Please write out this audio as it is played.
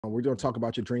We're going to talk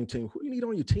about your dream team. Who do you need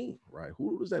on your team, right?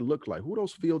 Who does that look like? Who are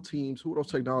those field teams? Who are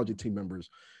those technology team members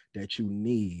that you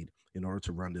need in order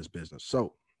to run this business?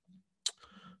 So,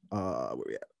 where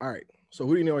we at? All right. So,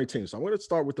 who do you need on your team? So, I'm going to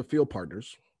start with the field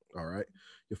partners. All right.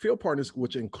 Your field partners,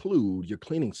 which include your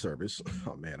cleaning service.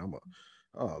 Oh man,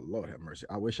 oh Lord have mercy.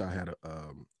 I wish I had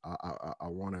I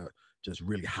want to just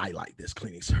really highlight this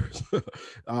cleaning service.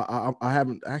 I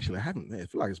haven't actually. I haven't. Man, I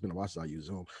feel like it's been a while since I use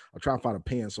Zoom. I'm trying to find a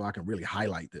pen so I can really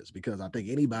highlight this because I think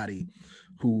anybody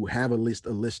who have a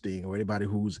listing or anybody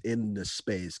who's in this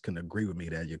space can agree with me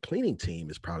that your cleaning team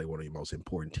is probably one of your most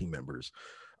important team members.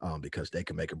 Because they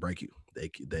can make or break you.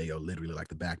 They are literally like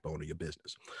the backbone of your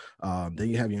business. Then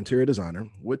you have your interior designer,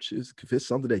 which is if it's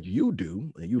something that you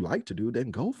do and you like to do,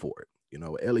 then go for it. You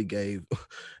know, Ellie gave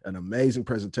an amazing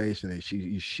presentation, and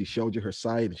she showed you her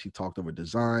site, and she talked over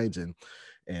designs and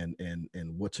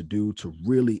what to do to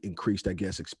really increase that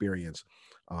guest experience.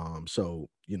 So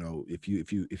you know, if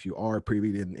you are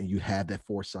privy and you have that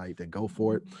foresight, then go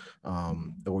for it,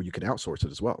 or you can outsource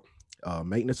it as well.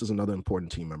 Maintenance is another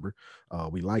important team member.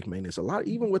 We like maintenance a lot,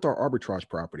 even with our arbitrage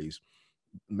properties.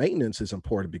 Maintenance is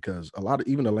important because a lot of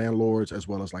even the landlords as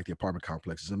well as like the apartment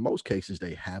complexes in most cases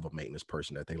they have a maintenance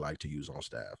person that they like to use on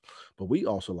staff, but we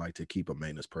also like to keep a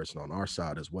maintenance person on our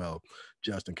side as well,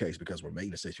 just in case, because when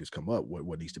maintenance issues come up,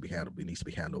 what needs to be handled, it needs to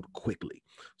be handled quickly.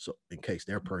 So in case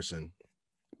their person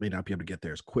may not be able to get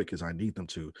there as quick as I need them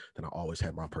to, then I always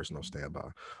have my person on standby.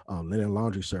 Linen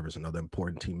laundry service, another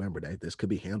important team member. That this could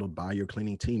be handled by your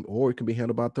cleaning team, or it can be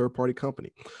handled by a third party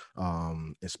company.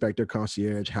 Inspector,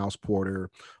 concierge, house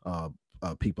porter,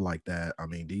 people like that. I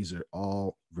mean, these are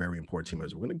all very important team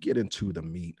members. We're going to get into the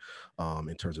meat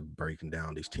in terms of breaking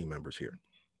down these team members here.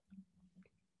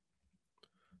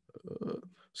 Uh,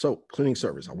 so cleaning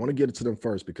service, I want to get into them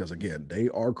first because again, they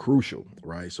are crucial,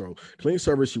 right? So cleaning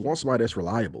service, you want somebody that's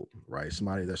reliable, right?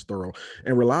 Somebody that's thorough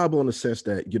and reliable in the sense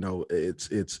that, you know, it's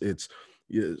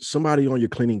somebody on your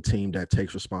cleaning team that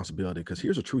takes responsibility. Because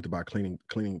here's the truth about cleaning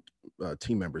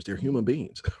team members: they're human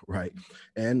beings, right?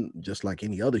 And just like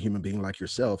any other human being, like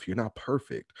yourself, you're not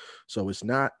perfect. So it's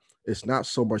not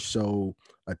so much so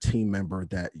a team member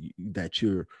that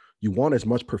you want as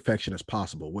much perfection as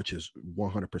possible, which is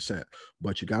 100%.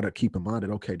 But you got to keep in mind that,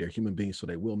 okay, they're human beings, so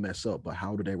they will mess up. But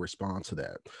how do they respond to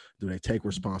that? Do they take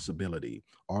responsibility?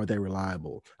 Are they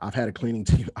reliable? I've had a cleaning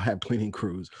team, I have cleaning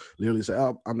crews literally say,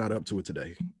 oh, I'm not up to it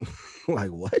today.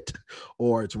 Like, what?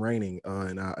 Or it's raining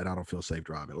and I don't feel safe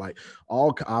driving. Like,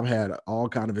 I've had all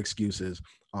kind of excuses,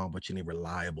 but you need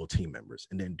reliable team members.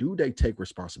 And then do they take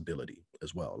responsibility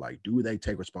as well? Like, do they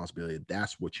take responsibility?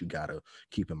 That's what you got to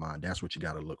keep in mind. That's what you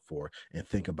got to look for and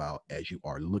think about as you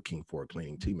are looking for a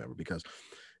cleaning team member, because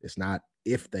it's not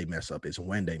if they mess up, it's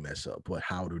when they mess up. But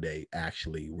how do they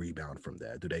actually rebound from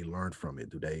that? Do they learn from it?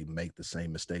 Do they make the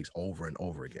same mistakes over and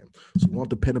over again? So you want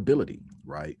dependability,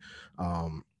 right?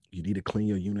 You need to clean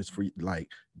your units for like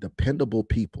dependable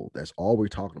people. That's all we're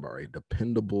talking about, right?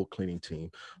 Dependable cleaning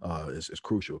team is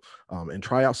crucial. And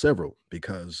try out several,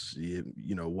 because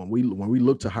you know, when we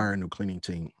look to hire a new cleaning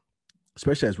team,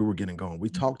 especially as we were getting going, we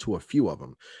talked to a few of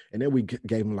them, and then we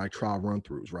gave them like trial run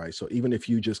throughs, right? So even if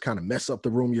you just kind of mess up the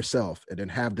room yourself and then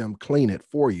have them clean it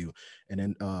for you,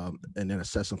 and then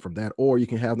assess them from that, or you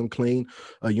can have them clean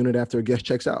a unit after a guest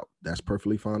checks out. That's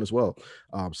perfectly fine as well.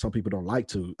 Some people don't like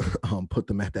to put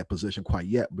them at that position quite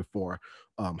yet before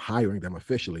hiring them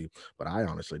officially, but I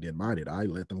honestly didn't mind it. I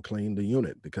let them clean the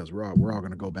unit because we're all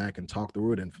going to go back and talk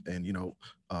through it and you know,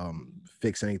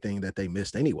 fix anything that they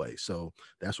missed anyway. So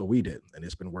that's what we did, and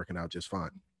it's been working out just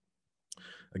fine.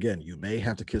 Again, you may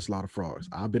have to kiss a lot of frogs.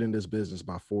 I've been in this business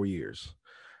about 4 years.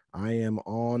 I am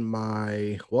on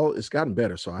my well, it's gotten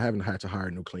better, so I haven't had to hire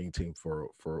a new cleaning team for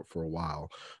a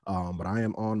while. But I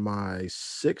am on my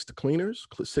sixth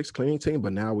cleaning team.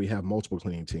 But now we have multiple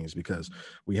cleaning teams because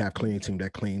we have cleaning team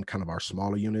that clean kind of our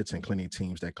smaller units and cleaning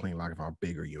teams that clean like our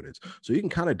bigger units. So you can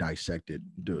kind of dissect it,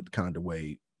 do it kind of the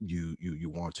way you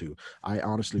want to. I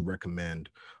honestly recommend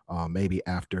maybe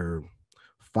after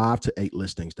 5 to 8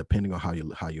 listings, depending on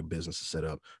how your business is set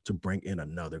up, to bring in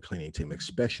another cleaning team,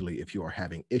 especially if you are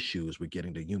having issues with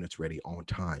getting the units ready on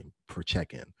time for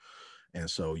check-in. And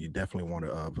so you definitely want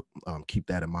to keep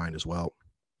that in mind as well.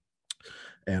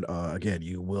 And again,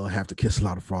 you will have to kiss a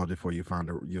lot of frogs before you find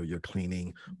your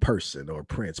cleaning person or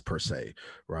prince per se,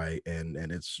 right? And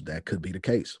it's that could be the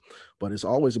case, but it's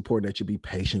always important that you be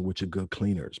patient with your good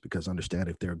cleaners, because understand,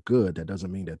 if they're good, that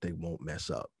doesn't mean that they won't mess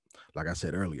up. like I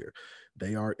said earlier,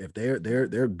 they are, if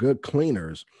they're good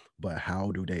cleaners, but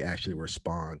how do they actually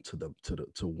respond to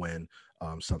to when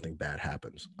something bad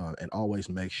happens? And always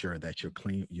make sure that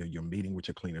you're meeting with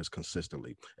your cleaners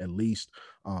consistently, at least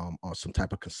on some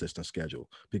type of consistent schedule.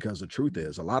 Because the truth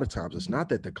is, a lot of times it's not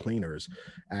that the cleaners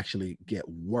actually get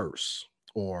worse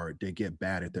or they get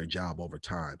bad at their job over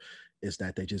time. Is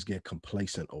that they just get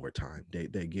complacent over time.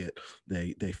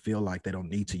 They feel like they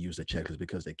don't need to use the checklist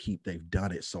because they've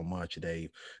done it so much. They've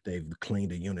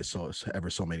cleaned the unit ever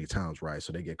so many times, right?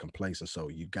 So they get complacent. So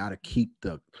you got to keep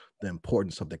the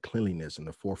importance of the cleanliness in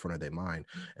the forefront of their mind.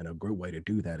 And a good way to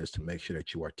do that is to make sure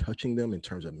that you are touching them in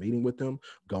terms of meeting with them,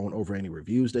 going over any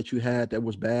reviews that you had that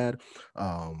was bad,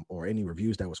 or any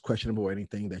reviews that was questionable, or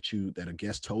anything that a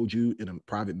guest told you in a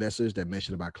private message that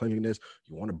mentioned about cleanliness.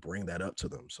 You want to bring that up to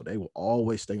them, so they will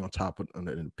always stay on top of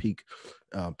in peak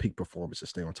performance and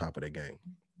stay on top of their game.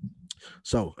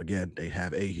 So again, they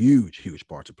have a huge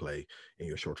part to play in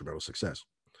your short-term rental success.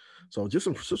 So just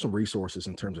some resources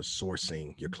in terms of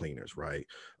sourcing your cleaners, right?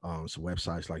 So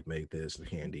websites like Make This and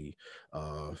Handy,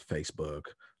 Facebook,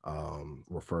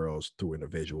 referrals through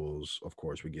individuals. Of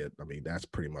course, we get. I mean, that's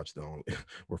pretty much the only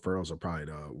referrals are probably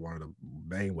one of the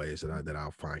main ways that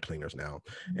I'll find cleaners now.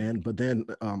 And but then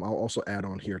I'll also add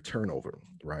on here turnover,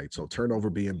 right? So turnover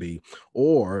BNB,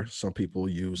 or some people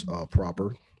use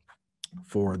proper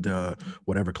for the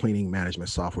whatever cleaning management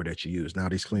software that you use. Now,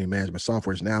 these cleaning management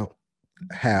softwares now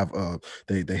have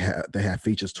they have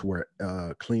features to where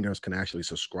cleaners can actually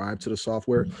subscribe to the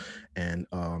software, and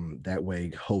that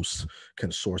way hosts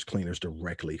can source cleaners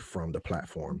directly from the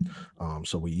platform.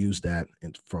 So we use that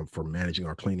for managing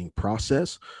our cleaning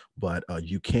process, but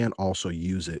you can also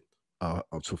use it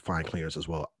to find cleaners as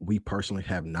well. We personally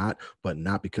have not, but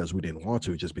not because we didn't want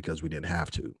to, just because we didn't have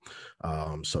to.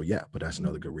 So yeah, but that's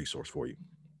another good resource for you.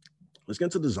 Let's get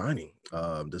into designing.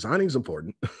 Designing is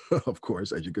important, of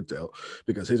course, as you could tell,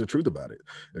 because here's the truth about it.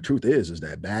 The truth is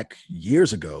that back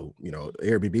years ago,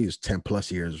 Airbnb is 10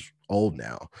 plus years old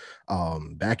now.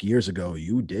 Back years ago,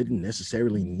 you didn't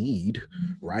necessarily need,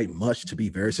 right, much to be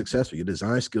very successful. Your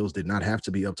design skills did not have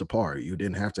to be up to par. You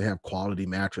didn't have to have quality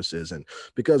mattresses. And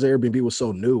because Airbnb was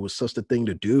so new, it was such a thing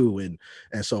to do. And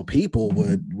so people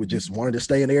would just wanted to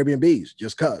stay in Airbnbs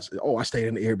just because, oh, I stayed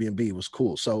in the Airbnb, it was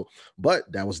cool. So, but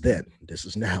that was then. This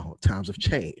is now. Times have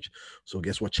changed. So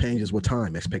guess what changes with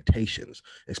time? Expectations.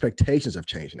 Expectations have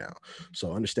changed now.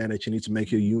 So understand that you need to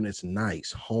make your units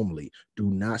nice, homely. Do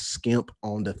not skimp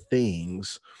on the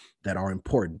things that are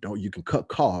important. Don't You can cut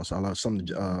costs. I love something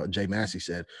Jay Massey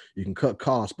said. You can cut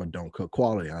costs, but don't cut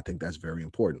quality. I think that's very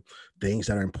important. Things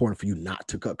that are important for you not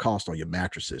to cut cost on: your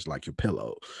mattresses, like your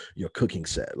pillow, your cooking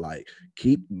set. Like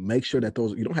make sure that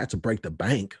those, you don't have to break the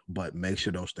bank, but make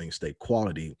sure those things stay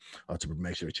quality, to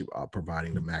make sure that you are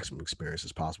providing the maximum experience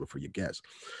as possible for your guests.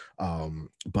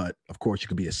 But of course, you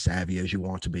can be as savvy as you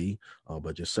want to be,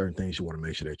 but just certain things you want to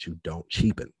make sure that you don't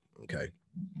cheapen. Okay.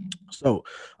 So,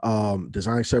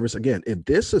 design service again. If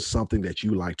this is something that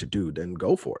you like to do, then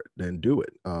go for it. Then do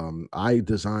it. I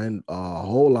designed a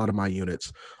whole lot of my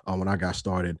units when I got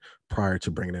started prior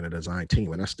to bringing in a design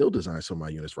team, and I still design some of my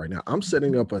units right now. I'm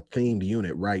setting up a themed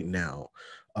unit right now.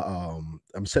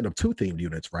 I'm setting up two themed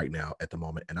units right now at the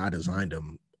moment, and I designed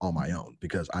them on my own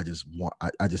because I just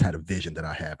had a vision that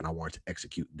I have, and I wanted to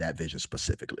execute that vision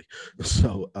specifically.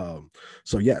 So,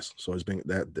 yes, so it's been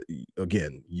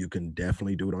again, you can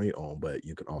definitely do it on your own, but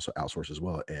you can also outsource as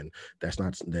well. And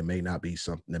there may not be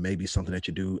something, there may be something that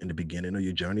you do in the beginning of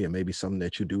your journey, and maybe something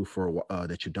that you do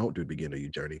that you don't do at the beginning of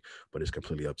your journey, but it's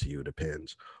completely up to you. It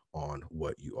depends on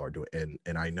what you are doing.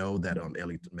 And I know that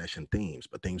Ellie mentioned themes,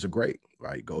 but themes are great,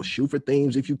 right? Go shoot for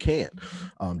themes if you can.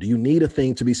 Do you need a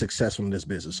theme to be successful in this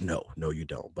business? No, you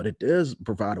don't. But it does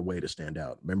provide a way to stand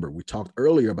out. Remember, we talked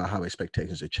earlier about how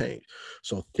expectations have changed.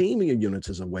 So theming your units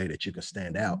is a way that you can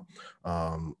stand out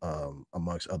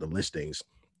amongst other listings.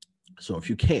 So if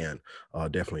you can,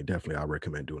 definitely, I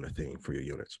recommend doing a theme for your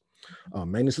units.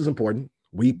 Maintenance is important.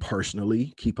 We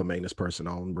personally keep a maintenance person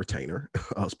on retainer.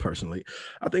 Us personally,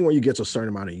 I think when you get to a certain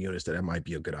amount of units, that might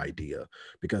be a good idea,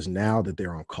 because now that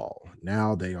they're on call,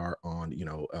 now they are on. You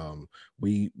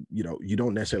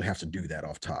don't necessarily have to do that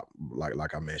off top,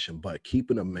 like I mentioned, but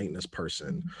keeping a maintenance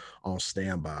person on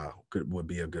standby would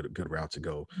be a good route to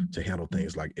go to handle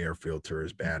things like air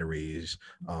filters, batteries,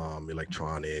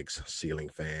 electronics, ceiling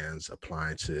fans,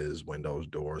 appliances, windows,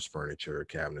 doors, furniture,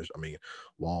 cabinets. I mean,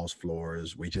 walls,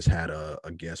 floors. We just had a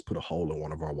a guest put a hole in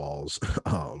one of our walls,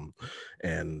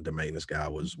 and the maintenance guy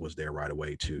was there right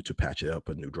away to patch it up,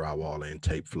 put new drywall in,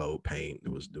 tape, float, paint. It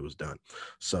was done.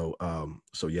 So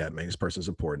yeah, maintenance person is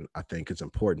important. I think it's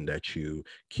important that you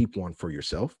keep one for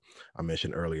yourself. I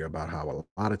mentioned earlier about how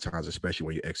a lot of times, especially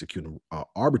when you're executing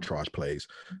arbitrage plays,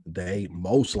 they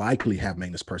most likely have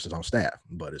maintenance persons on staff,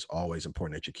 but it's always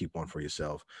important that you keep one for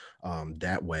yourself.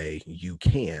 That way, you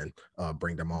can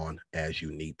bring them on as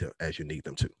you need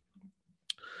them to.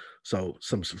 So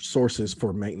some sources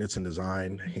for maintenance and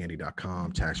design,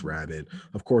 handy.com, TaxRabbit,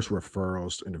 of course,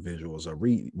 referrals to individuals,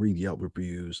 read Yelp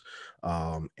reviews,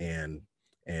 and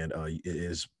it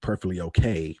is perfectly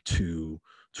okay to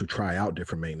try out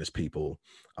different maintenance people.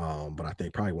 But I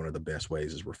think probably one of the best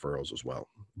ways is referrals as well.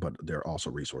 But there are also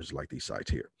resources like these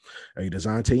sites here. A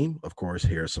design team, of course,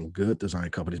 here's some good design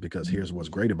companies, because here's what's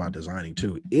great about designing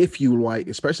too. If you like,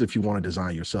 especially if you want to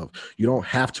design yourself, you don't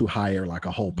have to hire like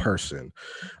a whole person,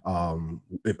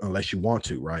 unless you want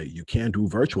to, right? You can do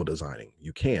virtual designing.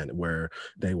 You can, where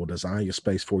they will design your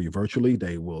space for you virtually.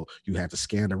 You have to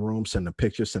scan the room, send them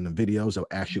pictures, send them videos. They'll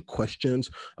ask you questions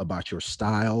about your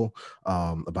style,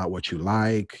 about what you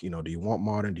like. Do you want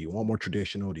modern? Do you want more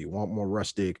traditional? Do you want more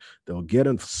rustic? They'll get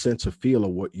a sense of feel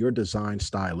of what your design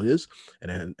style is,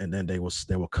 and then they will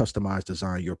customize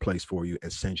design your place for you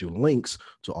and send you links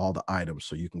to all the items,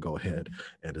 so you can go ahead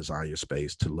and design your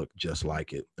space to look just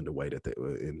like it in the way that they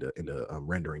in the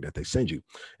rendering that they send you.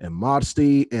 And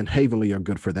Modesty and Havenly are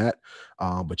good for that,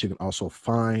 but you can also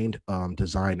find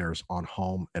designers on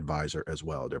Home Advisor as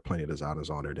well. There are plenty of designers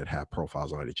on there that have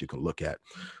profiles on it that you can look at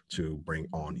to bring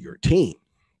on your team.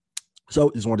 So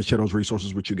just wanted to share those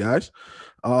resources with you guys.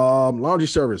 Laundry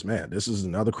service, man, this is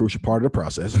another crucial part of the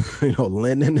process.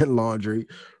 Linen and laundry,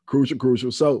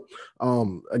 crucial. So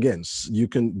again,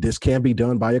 this can be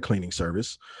done by a cleaning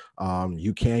service.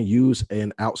 You can use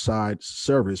an outside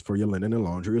service for your linen and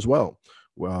laundry as well.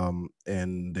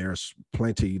 And there's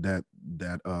plenty that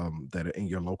are in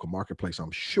your local marketplace,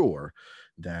 I'm sure,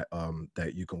 that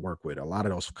you can work with. A lot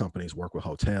of those companies work with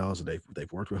hotels.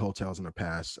 They've worked with hotels in the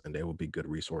past, and they will be good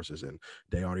resources. And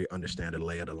they already understand the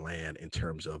lay of the land in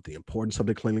terms of the importance of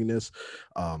the cleanliness,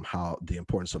 how the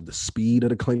importance of the speed of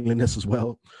the cleanliness as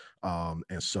well,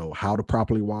 and so how to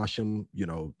properly wash them,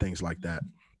 things like that.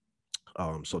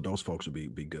 So those folks would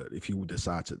be good if you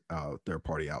decide to third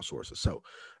party outsource it. So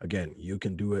again, you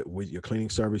can do it with your cleaning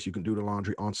service. You can do the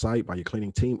laundry on site by your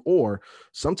cleaning team, or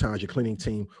sometimes your cleaning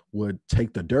team would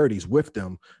take the dirties with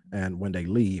them, and when they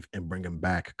leave, and bring them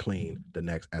back clean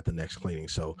at the next cleaning.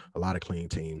 So a lot of cleaning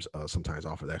teams sometimes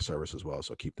offer that service as well.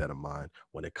 So keep that in mind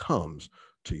when it comes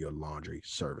to your laundry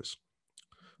service.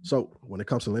 So when it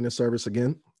comes to linen service,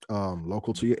 again,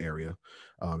 local to your area,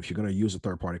 if you're going to use a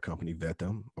third party company, vet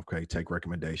them. Okay, take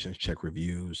recommendations, check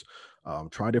reviews,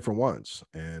 try different ones,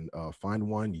 and find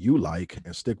one you like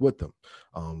and stick with them.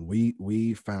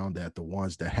 We found that the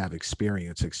ones that have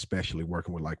experience, especially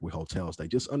working with hotels, they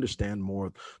just understand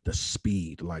more the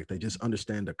speed. Like, they just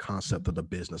understand the concept of the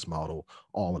business model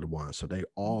all at once. So they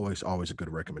always a good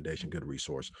recommendation, good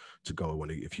resource to go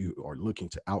if you are looking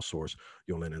to outsource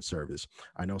your linen service.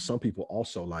 I know some people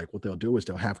also, like, what they'll do is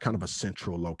they'll have kind of a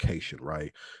central location, right?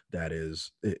 That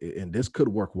is, and this could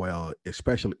work well,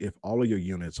 especially if all of your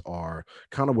units are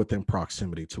kind of within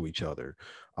proximity to each other.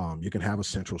 You can have a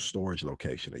central storage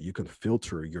location that you can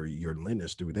filter your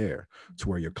linens through there, to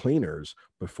where your cleaners,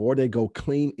 before they go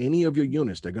clean any of your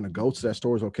units, they're going to go to that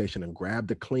storage location and grab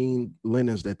the clean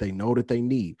linens that they know that they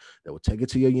need. They will take it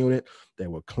to your unit. They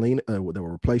will clean. They will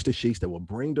replace the sheets. They will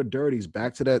bring the dirties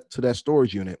back to that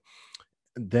storage unit.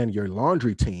 Then your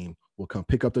laundry team will come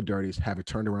pick up the dirties, have it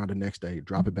turned around the next day,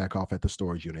 drop it back off at the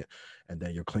storage unit, and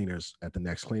then your cleaners at the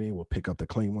next cleaning will pick up the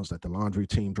clean ones that the laundry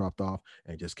team dropped off,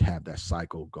 and just have that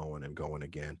cycle going and going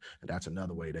again. And that's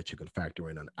another way that you can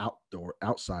factor in an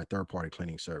outside third-party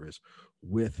cleaning service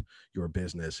with your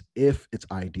business, if it's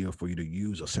ideal for you to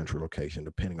use a central location,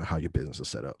 depending on how your business is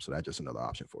set up. So that's just another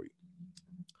option for you.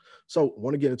 So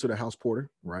want to get into the house porter,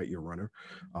 right? Your runner.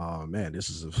 Man, this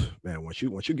is man. Once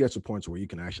you get to points where you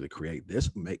can actually create this,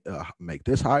 make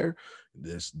this higher,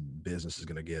 this business is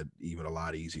going to get even a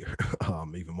lot easier,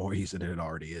 even more easier than it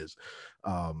already is,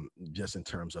 just in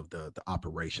terms of the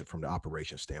operation, from the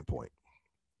operation standpoint.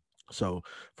 So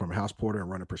from a house porter and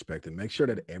runner perspective, make sure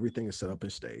that everything is set up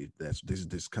and staged.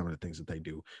 This kind of the things that they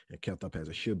do and kept up as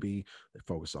it should be. They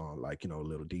focus on, like,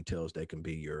 little details. They can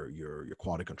be your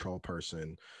quality control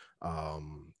person.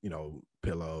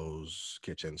 pillows,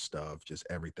 kitchen stuff, just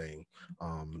everything.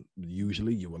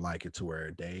 Usually you would like it to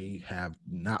where they have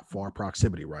not far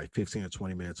proximity, right? 15 to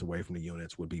 20 minutes away from the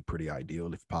units would be pretty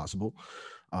ideal if possible.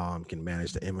 Can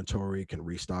manage the inventory, can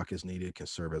restock as needed, can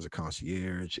serve as a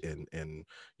concierge, and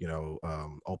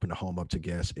open the home up to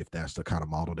guests if that's the kind of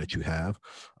model that you have,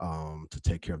 to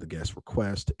take care of the guest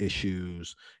request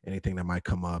issues, anything that might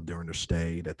come up during their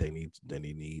stay that they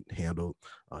need handled.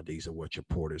 These are what your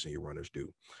porters and your runners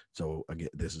do. So again,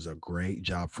 this is a great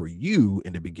job for you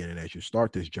in the beginning as you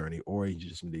start this journey, or you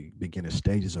just in the beginning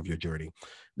stages of your journey.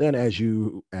 Then, as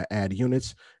you add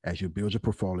units, as you build your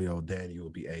portfolio, then you will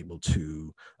be able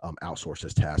to outsource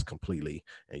this task completely,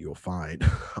 and you'll find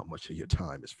how much of your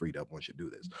time is freed up once you do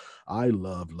this. I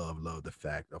love the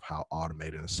fact of how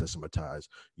automated and systematized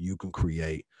you can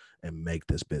create and make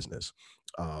this business,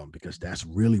 because that's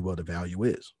really where the value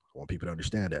is. I want people to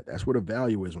understand that that's where the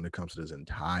value is when it comes to this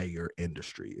entire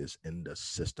industry. Is in the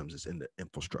systems, it's in the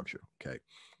infrastructure. Okay.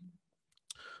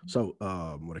 So,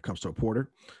 when it comes to a porter,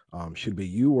 should be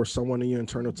you or someone in your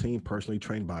internal team personally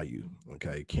trained by you.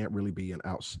 Okay, can't really be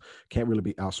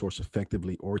outsourced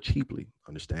effectively or cheaply.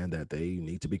 Understand that they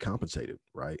need to be compensated,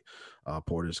 right?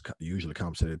 Porters usually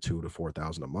compensated 2 to 4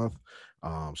 thousand a month,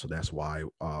 so that's why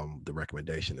the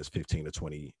recommendation is 15 to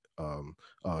 20.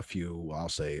 Few, I'll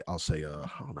say, I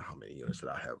don't know how many units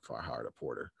that I have if I hired a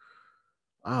porter.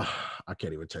 I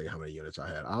can't even tell you how many units I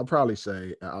had. I'll probably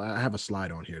say I have a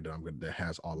slide on here that that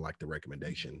has all like the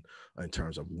recommendation in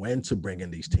terms of when to bring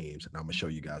in these teams, and I'm gonna show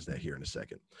you guys that here in a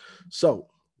second. So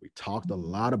we talked a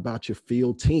lot about your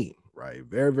field team, right?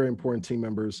 Very, very important team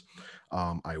members.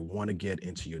 I want to get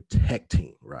into your tech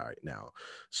team right now.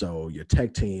 So your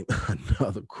tech team,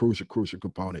 another crucial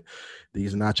component.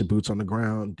 These are not your boots on the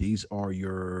ground. These are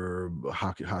your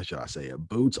how should I say it?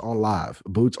 Boots on live,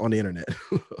 boots on the internet,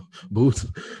 boots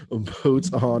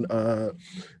boots on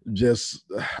just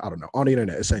I don't know, on the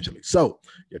internet essentially. So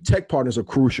your tech partners are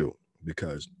crucial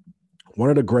because one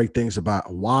of the great things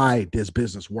about why this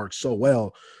business works so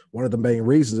well, one of the main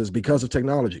reasons is because of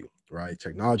technology, right?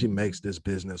 Technology makes this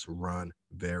business run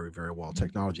very, very well.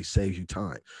 Technology saves you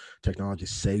time. Technology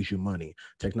saves you money.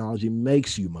 Technology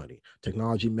makes you money.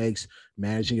 Technology makes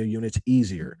managing your units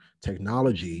easier.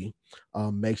 Technology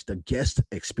makes the guest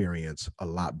experience a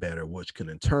lot better, which can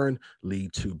in turn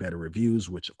lead to better reviews,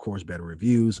 which of course, better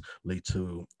reviews lead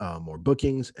to more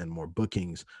bookings, and more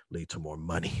bookings lead to more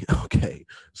money. Okay.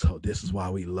 So this is why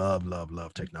we love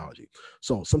technology.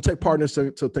 So some tech partners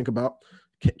to think about: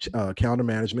 calendar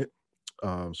management.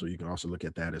 So you can also look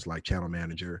at that as like channel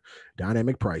manager,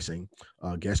 dynamic pricing,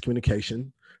 guest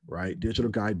communication, right?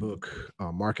 Digital guidebook,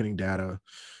 marketing data,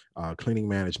 cleaning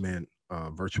management,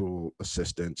 virtual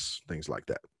assistants, things like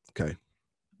that. Okay.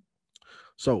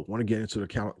 So, want to get into the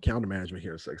calendar management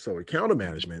here in a sec. So, calendar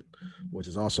management, which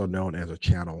is also known as a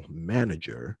channel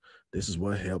manager, this is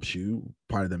what helps you.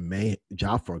 Part of the main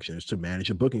job function is to manage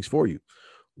your bookings for you.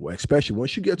 Well, especially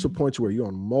once you get to a point where you're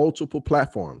on multiple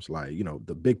platforms, like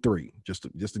the big three, just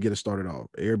to get it started off: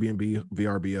 Airbnb,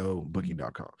 VRBO,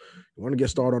 Booking.com. You want to get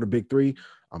started on the big three.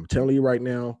 I'm telling you right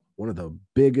now, one of the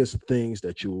biggest things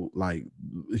that you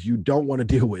don't want to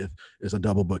deal with is a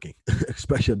double booking,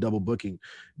 especially a double booking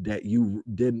that you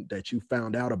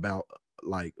found out about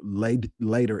like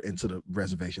later into the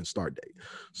reservation start date.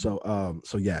 So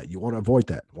yeah, you want to avoid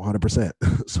that 100%.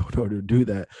 So in order to do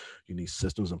that, you need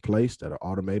systems in place that are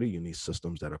automated. You need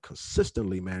systems that are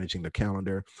consistently managing the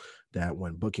calendar, that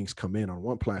when bookings come in on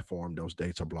one platform, those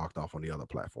dates are blocked off on the other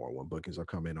platform. When bookings are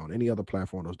coming on any other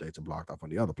platform, those dates are blocked off on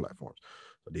the other platforms.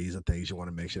 So these are things you want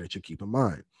to make sure that you keep in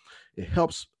mind. It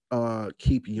helps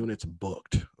keep units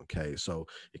booked. Okay. So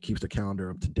it keeps the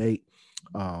calendar up to date.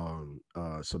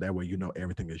 So that way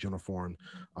everything is uniform,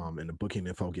 and the booking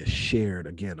info gets shared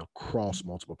again across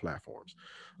multiple platforms.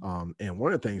 And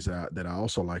one of the things that I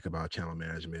also like about channel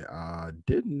management, I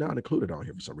did not include it on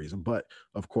here for some reason, but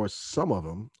of course some of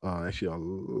them, actually a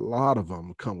lot of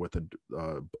them, come with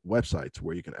a websites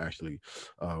where you can actually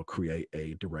create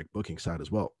a direct booking site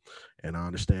as well. And I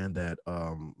understand that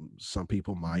some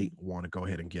people might want to go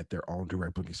ahead and get their own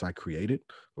direct booking site created,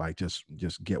 like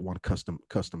just get one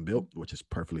custom built, which is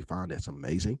perfectly fine. That's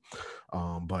amazing.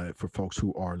 But for folks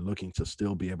who are looking to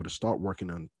still be able to start working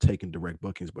on taking direct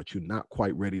bookings, but you're not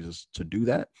quite ready to do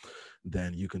that,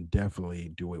 then you can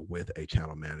definitely do it with a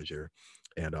channel manager.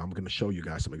 And I'm going to show you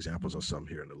guys some examples of some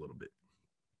here in a little bit.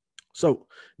 So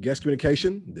guest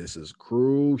communication, this is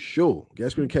crucial.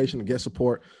 Guest communication and guest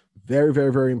support, very,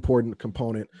 very, very important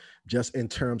component just in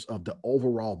terms of the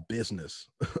overall business,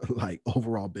 like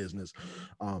overall business.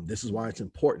 This is why it's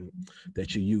important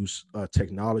that you use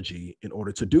technology in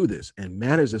order to do this and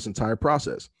manage this entire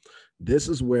process. This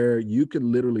is where you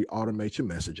can literally automate your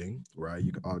messaging, right?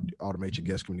 You can automate your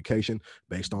guest communication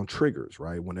based on triggers,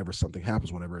 right? Whenever something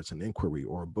happens, whenever it's an inquiry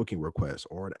or a booking request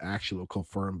or an actual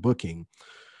confirmed booking,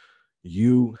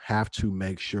 you have to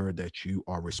make sure that you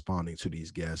are responding to these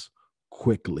guests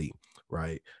quickly,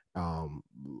 right?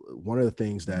 One of the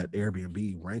things that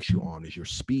Airbnb ranks you on is your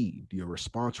speed, your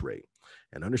response rate.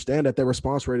 And understand that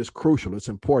response rate is crucial. It's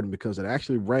important because it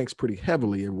actually ranks pretty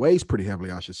heavily, it weighs pretty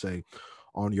heavily, I should say,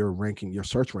 on your ranking, your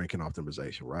search ranking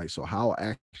optimization, right? So how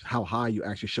high you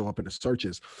actually show up in the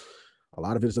searches, a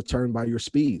lot of it is determined by your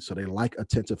speed. So they like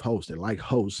attentive hosts. They like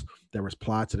hosts that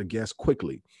reply to the guests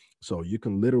quickly. So you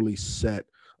can literally set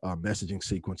a messaging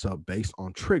sequence up based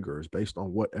on triggers, based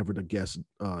on whatever the guest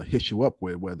hits you up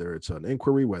with, whether it's an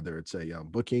inquiry, whether it's a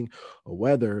booking, or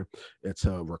whether it's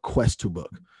a request to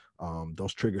book.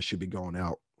 Those triggers should be going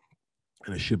out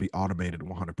and it should be automated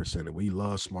 100%. And we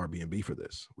love Smart BNB for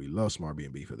this. We love Smart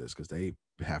BNB for this because they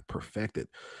have perfected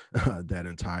that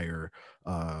entire,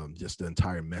 just the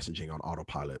entire messaging on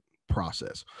autopilot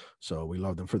process. So we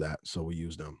love them for that. So we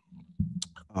use them.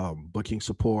 Booking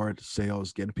support,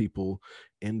 sales, getting people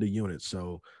in the unit.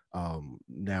 So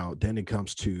now then it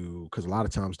comes to, because a lot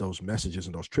of times those messages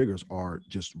and those triggers are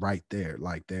just right there,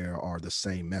 like there are the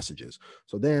same messages.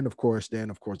 So then of course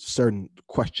certain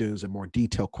questions and more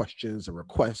detailed questions and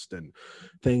requests and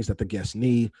things that the guests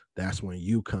need, that's when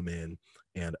you come in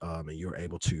and you're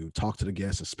able to talk to the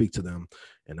guests and speak to them,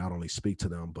 and not only speak to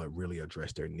them but really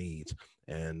address their needs.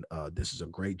 And this is a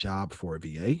great job for a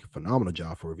VA, phenomenal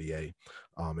job for a VA.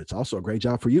 It's also a great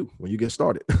job for you when you get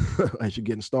started, as you're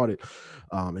getting started,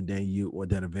 and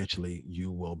then eventually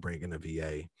you will bring in a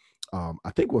VA.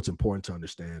 I think what's important to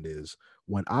understand is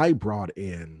when I brought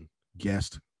in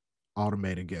guest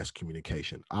automated guest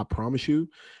communication, I promise you,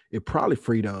 it probably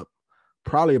freed up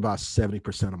probably about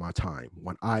 70% of my time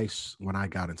when I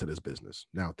got into this business.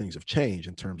 Now things have changed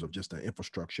in terms of just the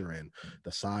infrastructure and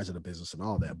the size of the business and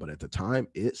all that, but at the time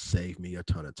it saved me a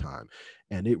ton of time,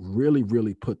 and it really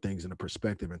really put things into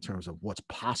perspective in terms of what's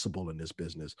possible in this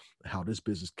business, how this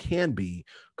business can be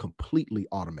completely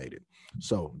automated.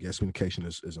 So guest communication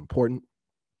is important.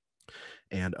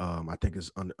 And I think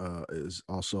is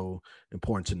also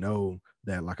important to know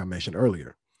that, like I mentioned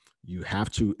earlier, you have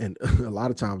to, and a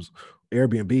lot of times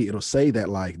Airbnb, it'll say that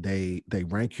like they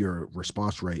rank your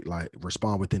response rate like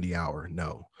respond within the hour.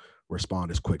 No, respond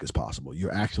as quick as possible.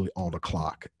 You're actually on the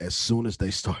clock as soon as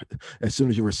they start, as soon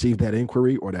as you receive that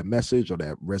inquiry or that message or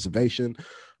that reservation.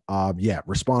 Yeah,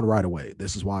 respond right away.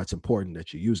 This is why it's important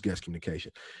that you use guest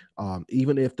communication.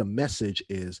 Even if the message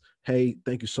is, "Hey,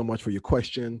 thank you so much for your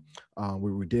question.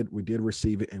 We did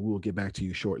receive it, and we will get back to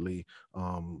you shortly."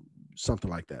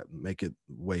 Something like that. Make it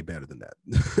way better than that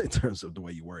in terms of the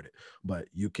way you word it. But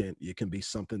it can be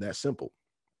something that simple.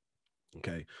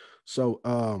 Okay, so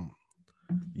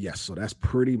yes, so that's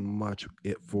pretty much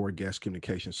it for guest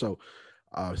communication. So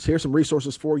here's some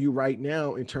resources for you right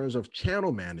now in terms of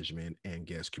channel management and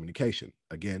guest communication.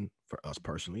 Again, for us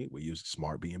personally, we use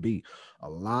Smart BNB. A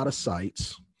lot of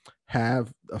sites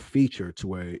have a feature to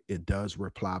where it does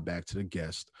reply back to the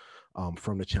guest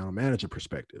from the channel manager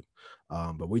perspective.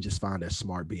 But we just find that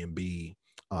Smart BNB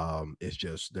it's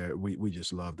just there. We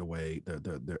just love the way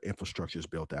the infrastructure is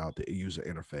built out, the user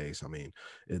interface. I mean,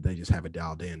 they just have it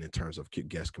dialed in terms of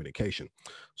guest communication.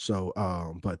 So,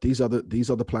 but these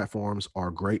other platforms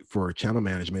are great for channel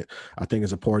management. I think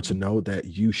it's important to know that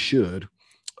you should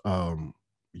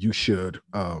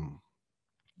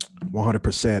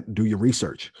 100% do your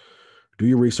research. Do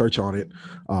your research on it.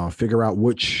 Figure out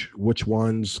which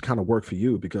ones kind of work for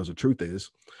you, because the truth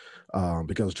is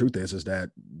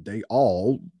that they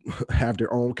all have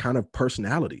their own kind of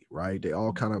personality, right? They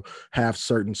all kind of have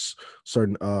certain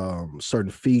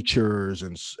features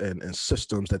and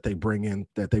systems that they bring to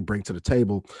the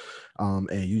table,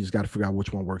 and you just got to figure out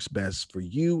which one works best for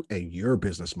you and your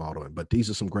business model. But these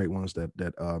are some great ones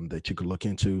that you could look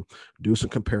into, do some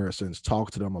comparisons,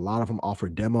 talk to them. A lot of them offer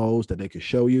demos that they can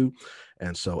show you,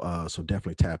 and so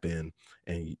definitely tap in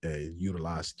and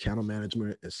utilize channel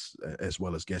management as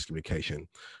well as guest communication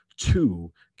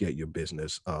to get your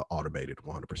business automated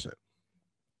 100%.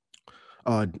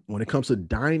 When it comes to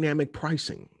dynamic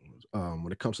pricing,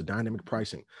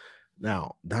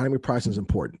 now dynamic pricing is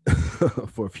important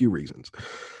for a few reasons.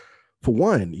 For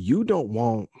one, you don't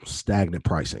want stagnant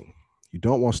pricing. You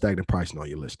don't want stagnant pricing on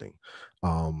your listing,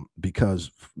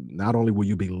 because not only will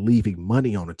you be leaving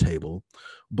money on the table,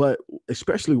 but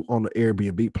especially on the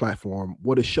Airbnb platform,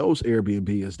 what it shows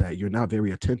Airbnb is that you're not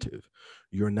very attentive.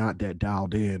 You're not that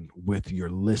dialed in with your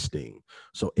listing.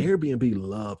 So Airbnb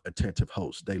love attentive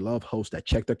hosts. They love hosts that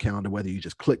check their calendar, whether you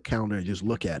just click calendar and just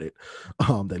look at it.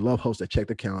 They love hosts that check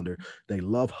the calendar. They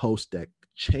love hosts that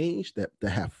change, that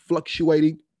have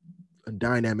fluctuating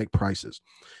dynamic prices.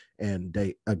 And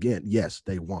they, again, yes,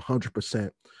 they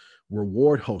 100%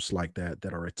 reward hosts like that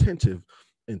are attentive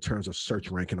in terms of search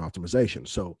ranking optimization.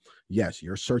 So yes,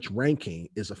 your search ranking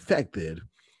is affected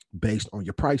based on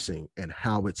your pricing and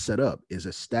how it's set up. Is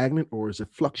it stagnant or is it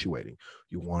fluctuating?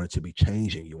 You want it to be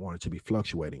changing, you want it to be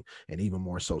fluctuating, and even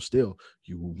more so still,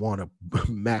 you want to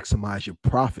maximize your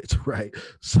profits, right?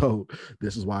 So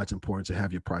this is why it's important to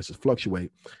have your prices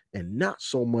fluctuate and not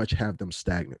so much have them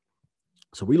stagnant.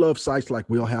 So we love sites like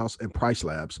Wheelhouse and Price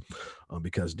Labs,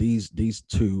 because these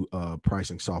two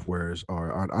pricing softwares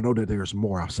are. I know that there's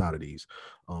more outside of these,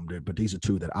 but these are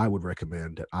two that I would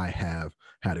recommend that I have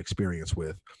had experience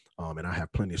with, and I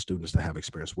have plenty of students that have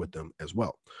experience with them as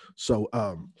well. So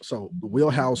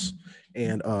Wheelhouse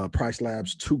and Price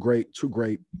Labs, two great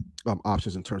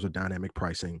options in terms of dynamic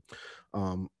pricing.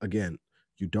 Again,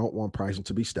 you don't want pricing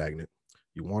to be stagnant.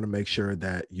 You want to make sure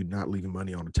that you're not leaving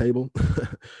money on the table.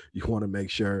 You want to make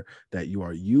sure that you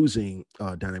are using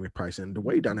dynamic pricing. The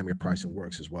way dynamic pricing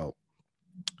works as well,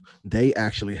 they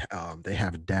actually they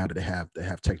have data, they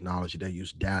have technology, they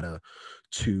use data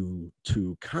to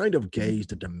kind of gauge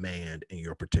the demand in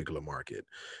your particular market.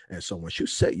 And so once you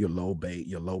set your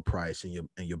your low price and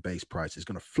your base price, it's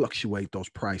going to fluctuate those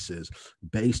prices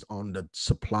based on the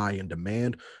supply and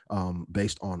demand,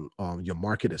 based on your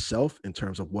market itself in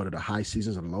terms of what are the high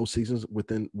seasons and low seasons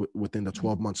within the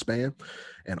 12-month span,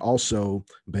 and also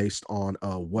based on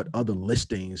what other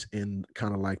listings in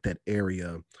kind of like that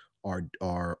area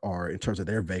are in terms of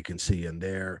their vacancy and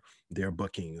their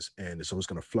bookings. And so it's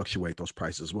going to fluctuate those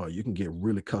prices as well. You can get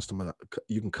really custom,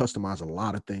 you can customize a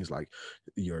lot of things like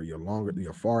your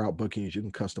far out bookings. You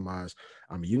can customize,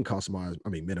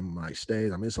 minimum night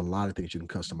stays. It's a lot of things you can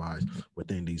customize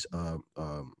within these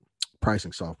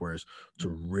pricing softwares to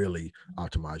really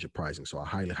optimize your pricing. So I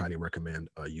highly recommend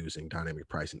using dynamic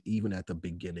pricing, even at the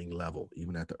beginning level,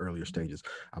 even at the earlier stages.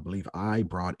 I believe I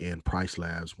brought in Price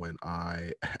Labs when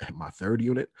I had my third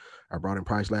unit. I brought in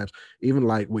Price Labs, even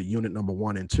like with unit number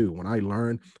 1 and 2, when I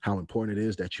learned how important it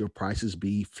is that your prices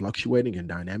be fluctuating and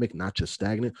dynamic, not just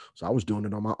stagnant. So I was doing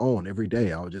it on my own every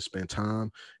day. I would just spend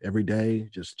time every day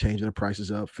just changing the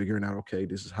prices up, figuring out, okay,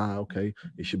 this is high, okay,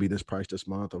 it should be this price this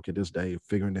month, okay, this day,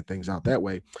 figuring the things out that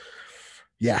way.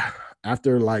 Yeah,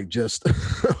 after like just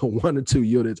 1 or 2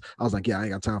 units, I was like, yeah, I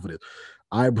ain't got time for this.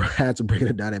 I had to bring in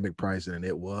a dynamic pricing, and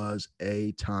it was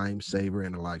a time saver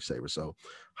and a lifesaver. So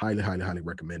highly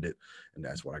recommend it. And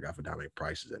that's what I got for dynamic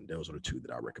prices. And those are the two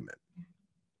that I recommend.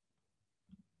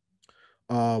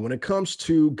 When it comes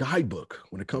to guidebook,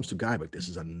 this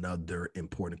is another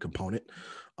important component.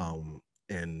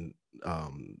 And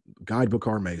Guidebook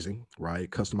are amazing, right?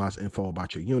 Customize info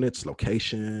about your units,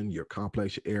 location, your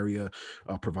complex, your area,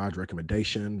 provide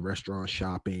recommendation, restaurant,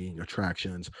 shopping,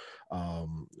 attractions,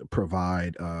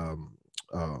 provide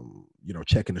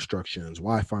check-in instructions,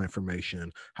 Wi-Fi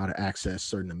information, how to access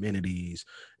certain amenities,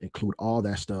 include all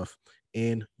that stuff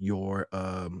in your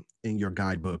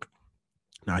guidebook.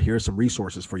 Now, here are some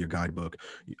resources for your guidebook.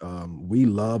 We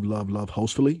love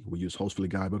Hostfully. We use Hostfully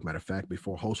Guidebook. Matter of fact,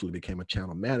 before Hostfully became a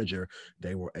channel manager,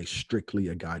 they were strictly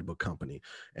a guidebook company,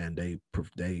 and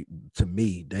to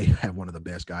me, they have one of the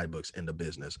best guidebooks in the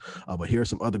business. But here are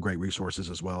some other great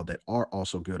resources as well that are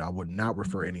also good. I would not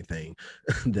refer anything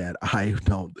that I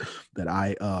don't that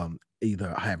I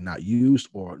either I have not used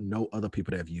or know other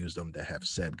people that have used them that have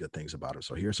said good things about them.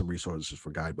 So here's some resources for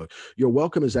guidebook. Your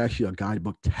Welcome is actually a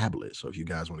guidebook tablet. So if you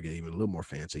guys want to get even a little more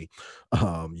fancy,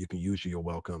 you can use Your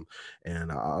Welcome.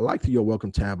 And I like the Your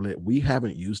Welcome tablet. We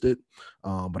haven't used it,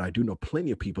 but I do know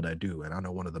plenty of people that do. And I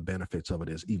know one of the benefits of it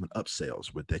is even upsells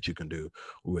that you can do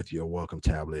with Your Welcome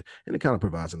tablet. And it kind of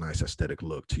provides a nice aesthetic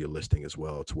look to your listing as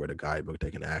well, to where the guidebook, they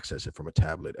can access it from a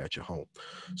tablet at your home.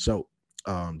 So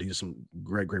these are some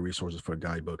great resources for a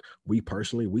guidebook. We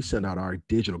send out our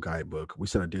digital guidebook. We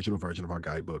send a digital version of our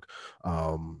guidebook.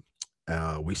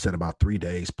 We send about 3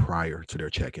 days prior to their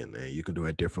check-in, and you can do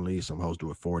it differently. Some hosts do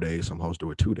it 4 days, some hosts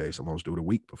do it 2 days, some hosts do it a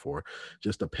week before.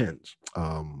 Just depends.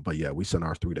 But yeah, we send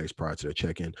ours 3 days prior to their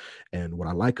check-in. And what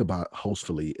I like about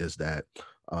Hostfully is that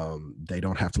They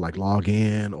don't have to like log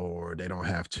in, or they don't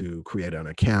have to create an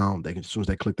account. They can, as soon as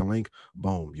they click the link,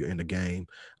 boom, you're in the game.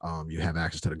 You have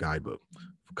access to the guidebook.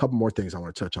 A couple more things I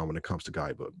want to touch on when it comes to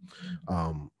guidebook.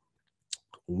 Um,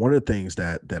 One of the things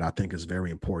that I think is very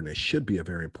important, it should be a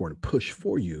very important push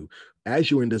for you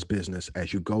as you're in this business,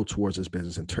 as you go towards this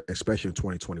business, and especially in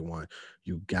 2021,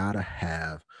 you gotta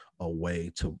have a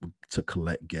way to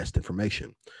collect guest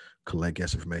information,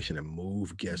 and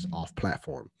move guests off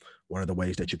platform. One of the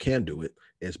ways that you can do it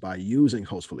is by using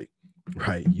Hostfully,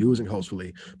 right? Using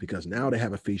Hostfully, because now they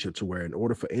have a feature to where in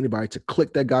order for anybody to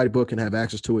click that guidebook and have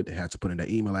access to it, they have to put in their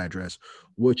email address,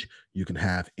 which you can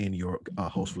have in your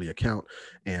Hostfully account,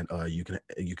 and you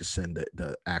can send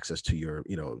the access to your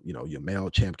your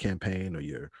MailChimp campaign or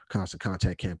your Constant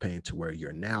Contact campaign, to where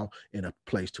you're now in a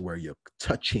place to where you're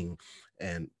touching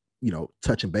and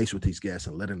touching base with these guests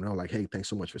and letting them know, like, hey, thanks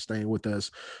so much for staying with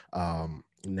us.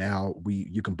 Now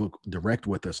you can book direct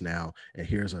with us now, and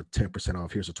here's a 10%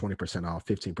 off, here's a 20% off,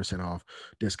 15% off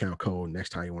discount code next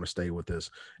time you want to stay with us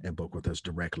and book with us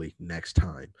directly next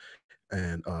time.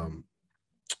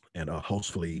 And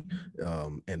hopefully,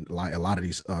 and like a lot of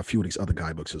these, a few of these other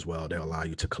guidebooks as well, they'll allow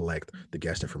you to collect the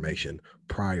guest information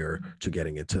prior to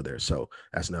getting into there. So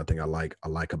that's another thing I like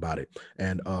about it.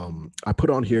 And I put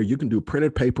on here, you can do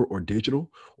printed paper or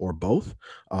digital or both.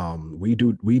 We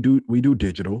do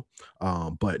digital,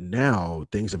 but now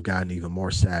things have gotten even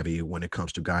more savvy when it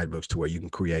comes to guidebooks, to where you can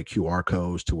create QR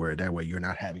codes, to where that way you're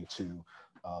not having to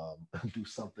do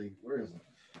something. Where is it?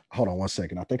 Hold on one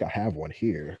second. I think I have one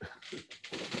here.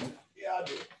 Yeah, I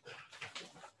do.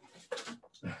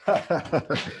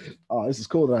 Oh, this is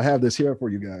cool that I have this here for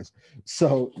you guys.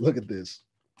 So look at this.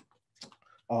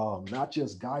 Not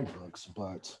just guidebooks,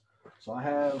 but so I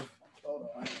have. Hold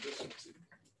on, I have this one too.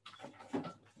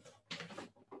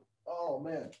 Oh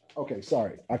man. Okay,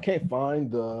 sorry. I can't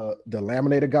find the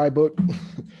laminated guidebook,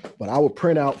 but I will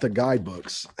print out the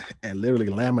guidebooks and literally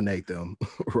laminate them,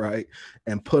 right?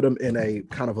 And put them in a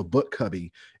kind of a book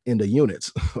cubby in the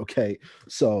units. Okay.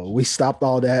 So we stopped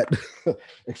all that,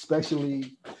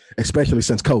 especially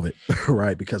since COVID,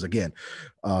 right? Because again,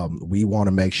 we want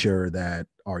to make sure that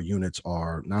our units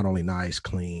are not only nice,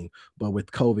 clean, but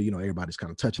with COVID, everybody's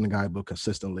kind of touching the guidebook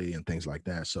consistently and things like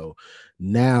that. So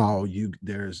now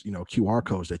there's QR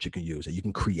codes that you can use, and you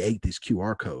can create these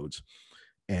QR codes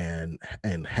and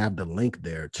have the link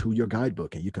there to your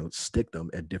guidebook, and you can stick them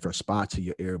at different spots of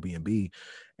your Airbnb.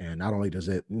 And not only does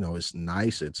it, it's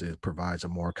nice, it provides a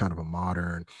more kind of a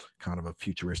modern, kind of a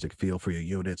futuristic feel for your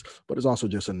units, but it's also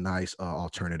just a nice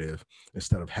alternative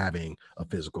instead of having a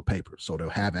physical paper. So they'll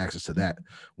have access to that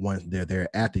when they're there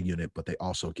at the unit, but they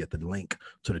also get the link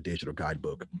to the digital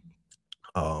guidebook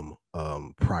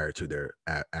prior to their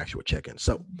actual check-in.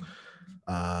 So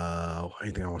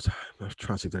anything I was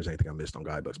trying to see if there's anything I missed on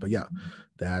guidebooks, but yeah,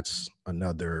 that's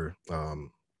another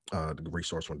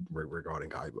resource regarding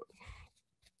guidebook.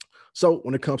 So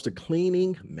when it comes to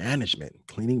cleaning management,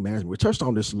 we touched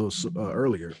on this a little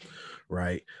earlier,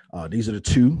 right? These are the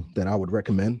two that I would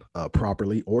recommend: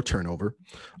 Properly or Turnover.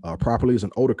 Properly is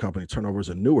an older company, Turnover is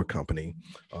a newer company.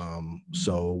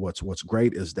 So what's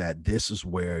great is that this is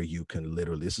where you can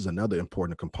literally, this is another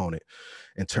important component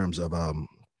in terms of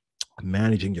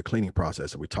managing your cleaning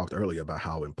process. And we talked earlier about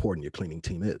how important your cleaning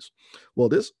team is. Well,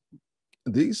 these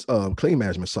cleaning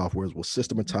management softwares will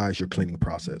systematize your cleaning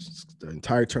process. The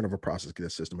entire turnover process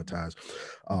gets systematized.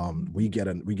 We get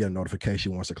a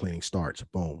notification once the cleaning starts.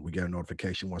 Boom. We get a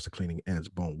notification once the cleaning ends.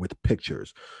 Boom. With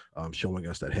pictures showing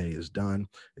us that, hey, it's done.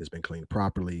 It's been cleaned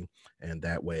properly. And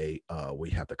that way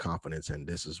we have the confidence. And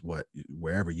this is what,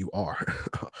 wherever you are,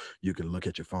 you can look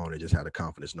at your phone and just have the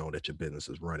confidence knowing that your business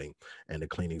is running and the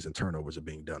cleanings and turnovers are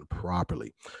being done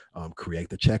properly. Create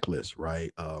the checklist,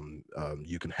 right?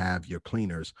 You can have your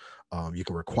cleaners, you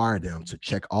can require them to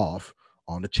check off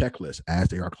on the checklist as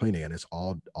they are cleaning, and it's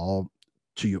all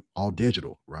to you, all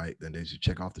digital, right? And then you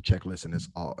check off the checklist, and it's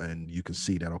all, and you can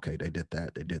see that, okay, they did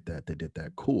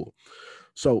that, cool.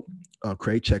 So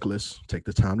create checklists, take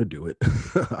the time to do it.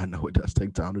 I know it does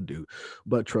take time to do,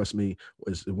 but trust me,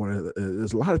 there's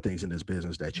a lot of things in this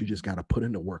business that you just got to put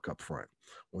in the work up front.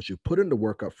 Once you put in the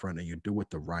work up front and you do it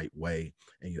the right way,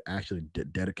 and you actually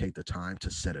dedicate the time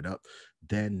to set it up,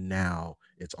 then now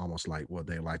it's almost like what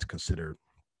they like to consider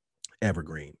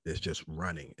evergreen. It's just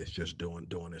running, it's just doing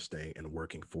this thing and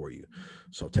working for you.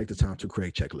 So take the time to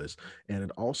create checklists, and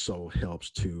it also helps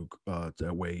to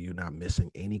that way you're not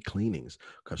missing any cleanings.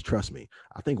 Because trust me,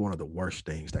 I think one of the worst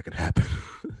things that could happen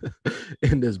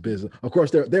in this business, of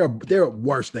course there are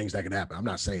worse things that can happen, I'm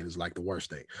not saying it's like the worst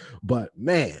thing, but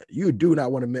man, you do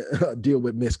not want to deal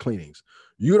with missed cleanings.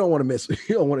 You don't want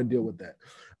to deal with that.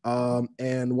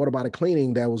 And what about a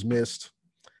cleaning that was missed?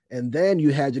 And then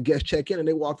you had your guests check in and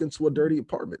they walked into a dirty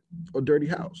apartment or dirty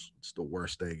house. It's the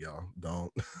worst thing, y'all.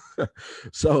 Don't.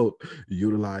 So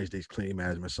utilize these cleaning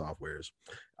management softwares,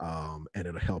 and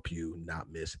it'll help you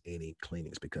not miss any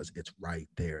cleanings because it's right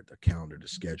there. The calendar, the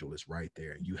schedule is right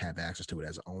there. You have access to it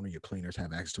as an owner. Your cleaners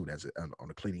have access to it as on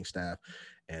the cleaning staff,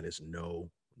 and it's no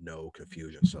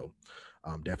confusion. So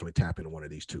definitely tap into one of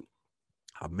these two.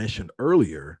 I mentioned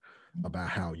earlier about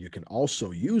how you can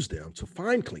also use them to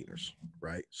find cleaners,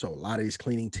 right? So a lot of these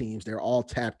cleaning teams, they're all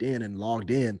tapped in and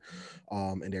logged in,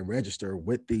 and they register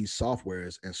with these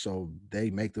softwares. And so they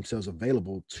make themselves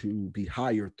available to be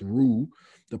hired through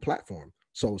the platform.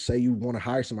 So say you want to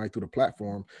hire somebody through the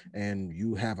platform and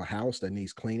you have a house that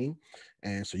needs cleaning.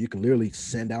 And so you can literally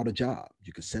send out a job.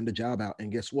 You can send a job out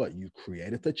and guess what? You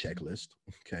created the checklist.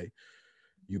 Okay.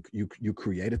 You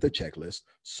created the checklist,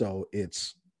 so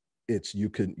it's you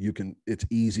can it's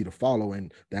easy to follow,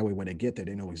 and that way when they get there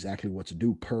they know exactly what to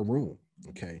do per room.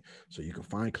 Okay, so you can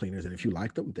find cleaners, and if you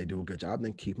like them, they do a good job,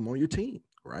 then keep them on your team,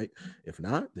 right? If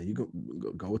not, then you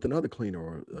go with another cleaner,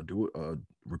 or do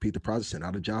repeat the process, send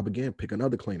out a job again, pick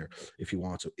another cleaner if you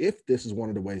want to. If this is one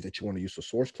of the ways that you want to use to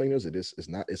source cleaners, it's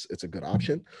not it's a good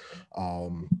option.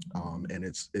 And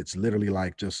it's literally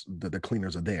like just the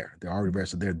cleaners are there, they're already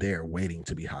registered, they're there waiting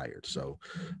to be hired. So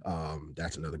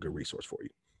that's another good resource for you.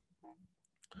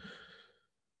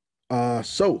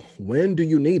 So when do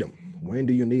you need them? When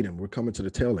do you need them? We're coming to the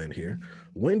tail end here.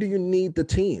 When do you need the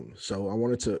team? So I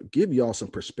wanted to give y'all some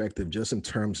perspective just in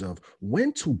terms of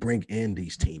when to bring in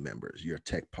these team members, your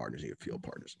tech partners, your field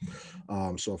partners.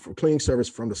 So for cleaning service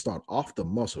from the start, off the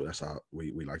muscle, that's how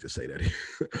we like to say that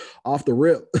here. Off the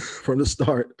rip from the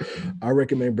start, I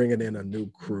recommend bringing in a new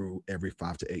crew every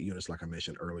 5 to 8 units, like I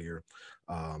mentioned earlier.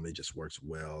 It just works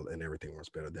well and everything works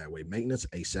better that way. Maintenance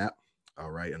ASAP.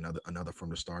 All right, another from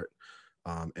the start.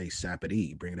 ASAP at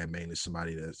E, bringing that maintenance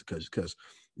somebody that's because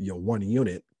your one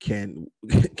unit can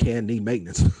need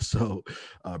maintenance. So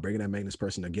bringing that maintenance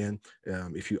person again.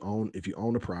 If you own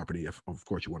a property, of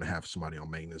course you want to have somebody on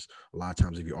maintenance. A lot of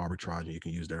times if you're arbitraging, you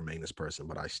can use their maintenance person,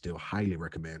 but I still highly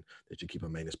recommend that you keep a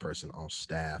maintenance person on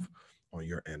staff on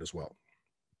your end as well.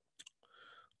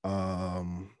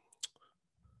 Um,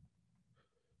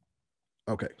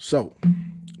 okay, so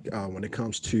when it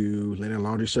comes to linen and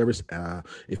laundry service,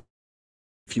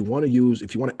 if you want to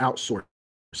outsource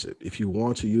it, if you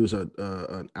want to use an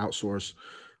outsource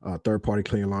third party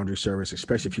clean laundry service,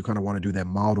 especially if you kind of want to do that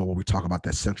model where we talk about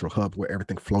that central hub where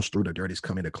everything flows through, the dirties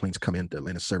come in, the cleans come in, the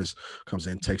linen service comes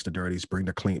in, takes the dirties, bring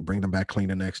them back clean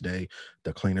the next day.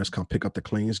 The cleaners come pick up the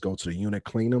cleans, go to the unit,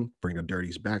 clean them, bring the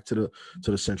dirties back to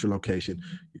the central location.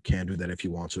 You can do that if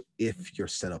you want to, if your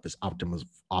setup is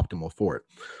optimal for it.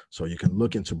 So you can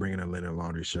look into bringing a linen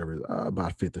laundry service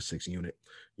about fifth or sixth unit.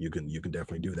 You can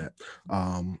definitely do that.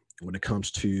 When it comes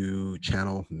to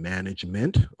channel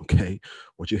management, okay,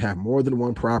 once you have more than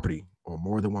one property or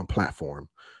more than one platform,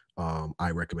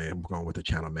 I recommend going with a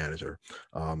channel manager.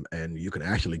 And you can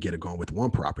actually get it going with one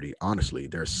property. Honestly,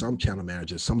 there's some channel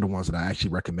managers, some of the ones that I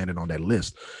actually recommended on that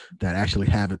list, that actually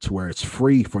have it to where it's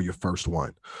free for your first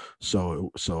one.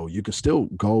 So you can still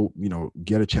go,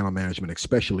 get a channel management,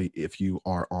 especially if you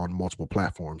are on multiple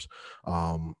platforms.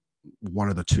 One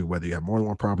of the two, whether you have more than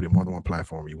one property or more than one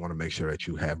platform, you want to make sure that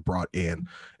you have brought in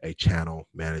a channel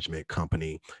management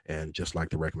company, and just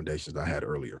like the recommendations I had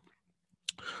earlier.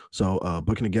 So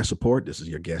booking and guest support, this is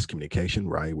your guest communication,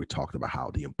 right? We talked about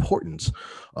how the importance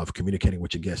of communicating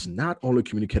with your guests, not only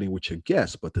communicating with your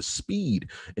guests, but the speed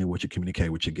in which you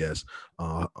communicate with your guests.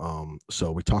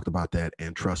 So we talked about that,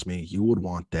 and trust me, you would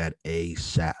want that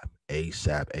ASAP.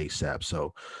 ASAP.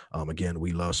 So again,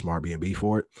 we love Smart BNB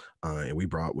for it, and we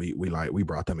brought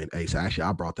them in ASAP. Actually,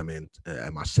 I brought them in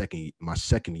at my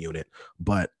second unit,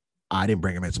 but I didn't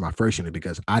bring them into my first unit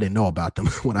because I didn't know about them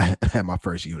when I had my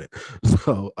first unit.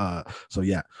 So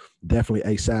yeah, definitely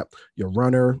ASAP. Your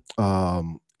runner,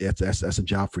 that's a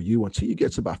job for you until you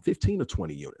get to about 15 to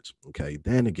 20 units. Okay,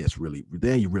 then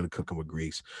you're really cooking with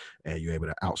grease, and you're able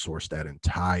to outsource that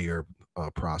entire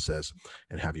process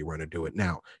and have your runner do it.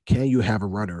 Now, can you have a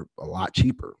runner a lot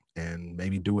cheaper and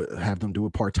maybe have them do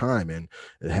it part-time, and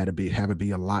have it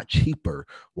be a lot cheaper?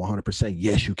 100%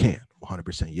 yes you can.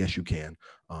 100% yes you can.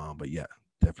 But yeah,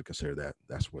 definitely consider that.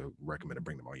 That's what I recommend to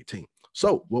bring them on your team.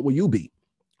 So what will you be?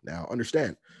 Now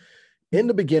understand, in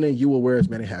the beginning, you will wear as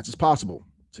many hats as possible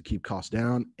to keep costs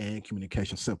down and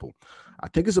communication simple. I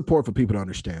think it's important for people to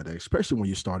understand that, especially when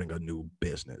you're starting a new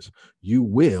business, you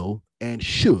will and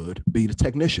should be the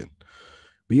technician.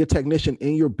 Be a technician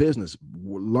in your business.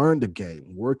 Learn the game,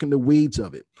 work in the weeds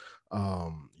of it.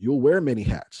 You'll wear many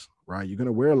hats, right? You're going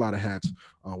to wear a lot of hats,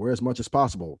 wear as much as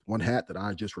possible. One hat that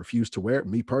I just refused to wear,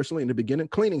 me personally, in the beginning,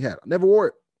 cleaning hat. I never wore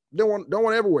it. Don't want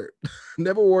to ever wear it.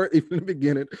 Never wore it even in the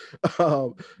beginning.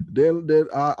 Then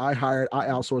I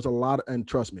outsourced a lot, and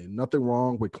trust me, nothing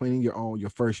wrong with cleaning your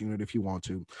first unit if you want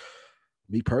to.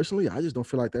 Me personally, I just don't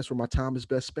feel like that's where my time is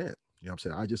best spent. You know what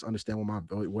I'm saying? I just understand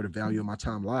where the value of my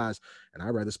time lies, and I'd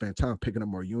rather spend time picking up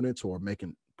more units or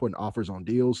putting offers on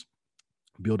deals,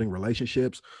 building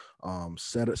relationships,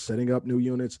 setting up new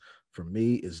units. For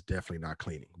me, is definitely not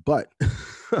cleaning. But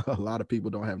a lot of people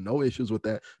don't have no issues with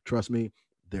that. Trust me,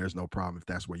 there's no problem if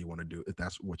that's what you want to do, if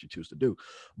that's what you choose to do.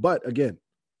 But again,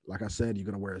 like I said, you're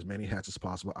going to wear as many hats as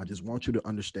possible. I just want you to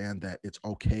understand that it's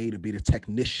okay to be the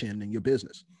technician in your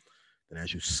business. And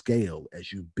as you scale,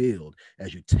 as you build,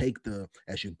 as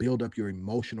you build up your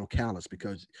emotional callus,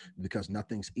 because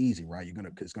nothing's easy, right?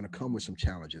 It's gonna come with some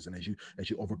challenges, and as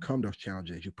you overcome those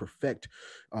challenges, as you perfect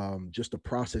just the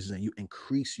processes, and you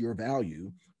increase your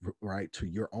value, right, to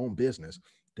your own business,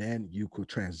 then you could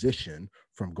transition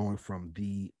from going from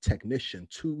the technician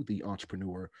to the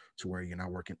entrepreneur, to where you're not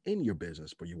working in your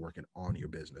business, but you're working on your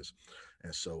business.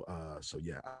 And so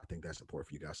yeah, I think that's important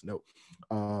for you guys to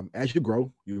know. As you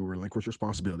grow, you relinquish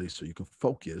responsibilities so you can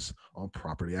focus on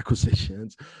property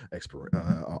acquisitions,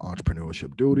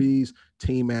 entrepreneurship duties,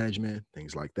 team management,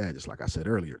 things like that, just like I said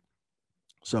earlier.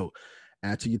 So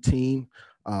add to your team.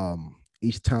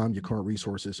 Each time your current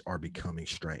resources are becoming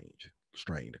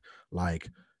strained. Like,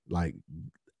 like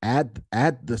add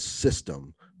the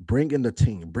system, bring in the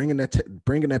team, bring in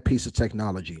that piece of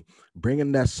technology, bring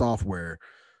in that software,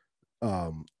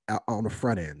 on the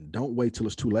front end. Don't wait till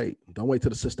it's too late. Don't wait till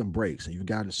the system breaks and you've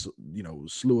gotten,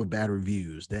 slew of bad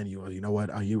reviews. Then you know what?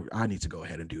 I need to go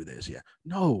ahead and do this. Yeah.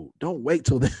 No, don't wait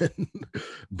till then.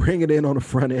 Bring it in on the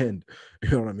front end.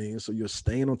 You know what I mean? So you're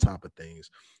staying on top of things.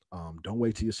 Don't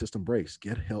wait till your system breaks.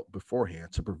 Get help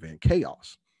beforehand to prevent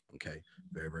chaos. Okay.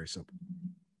 Very, very simple.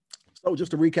 So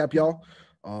just to recap, y'all,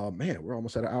 man, we're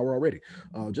almost at an hour already.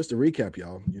 Just to recap,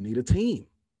 y'all, you need a team,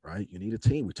 right? You need a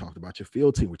team. We talked about your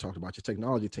field team. We talked about your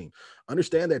technology team.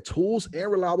 Understand that tools and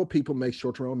reliable people make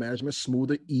short-term management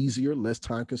smoother, easier, less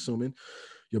time-consuming.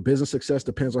 Your business success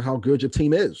depends on how good your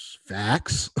team is.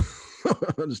 Facts.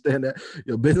 Understand that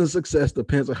your business success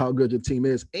depends on how good your team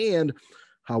is and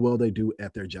how well they do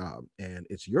at their job. And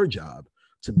it's your job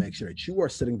to make sure that you are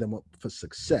setting them up for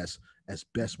success as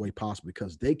best way possible,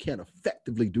 because they can't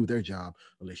effectively do their job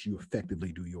unless you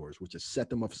effectively do yours, which is set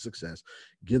them up for success,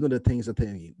 give them the things that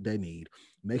they need,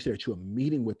 make sure that you are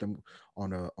meeting with them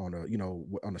on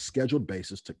a scheduled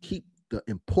basis to keep the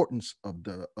importance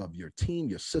of your team,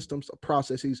 your systems,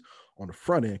 processes on the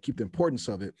front end, keep the importance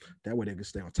of it. That way they can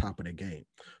stay on top of their game.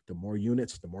 The more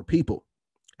units, the more people.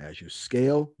 As you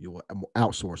scale, you will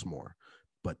outsource more.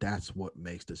 But that's what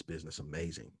makes this business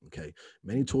amazing. Okay.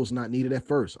 Many tools not needed at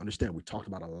first. Understand, we talked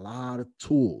about a lot of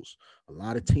tools, a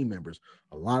lot of team members.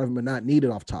 A lot of them are not needed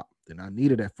off top. They're not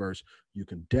needed at first. You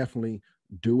can definitely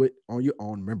do it on your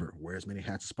own. Remember, wear as many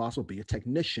hats as possible. Be a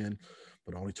technician,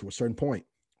 but only to a certain point,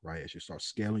 right? As you start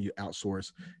scaling, you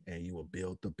outsource and you will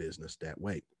build the business that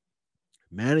way.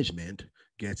 Management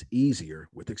gets easier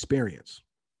with experience.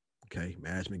 Okay,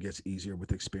 management gets easier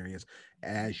with experience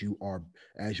as you are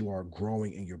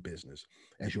growing in your business,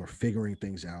 as you are figuring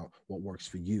things out, what works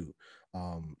for you.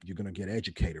 You're gonna get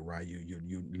educated, right?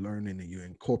 You learning and you're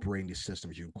incorporating these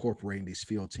systems, you're incorporating these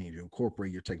field teams, you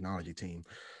incorporate your technology team,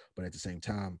 but at the same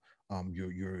time,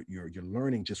 you're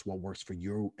learning just what works for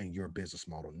you and your business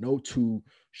model. No two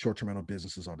short-term rental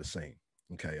businesses are the same.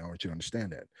 Okay, I want you to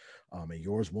understand that. And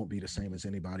yours won't be the same as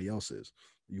anybody else's.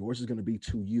 Yours is going to be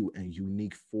to you and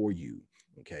unique for you.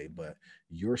 Okay, but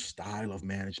your style of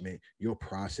management, your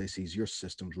processes, your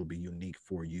systems will be unique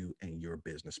for you and your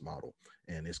business model.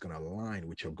 And it's going to align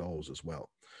with your goals as well.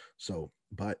 So,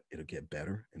 but it'll get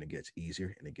better and it gets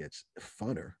easier and it gets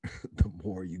funner the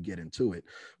more you get into it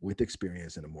with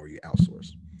experience and the more you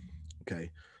outsource.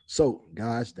 Okay. So,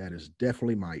 guys, that is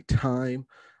definitely my time.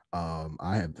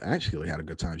 I have actually had a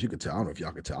good time. As you can tell, I don't know if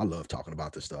y'all can tell. I love talking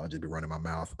about this stuff. I just be running my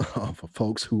mouth. For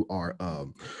folks who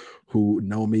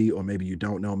know me, or maybe you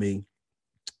don't know me,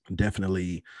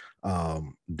 definitely,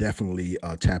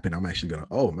 tap in. I'm actually gonna.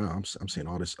 Oh man, I'm seeing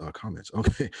all this comments.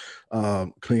 Okay,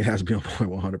 clean has been on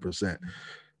point 100%.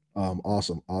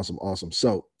 Awesome, awesome, awesome.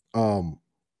 So, I'm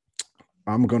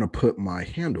gonna put my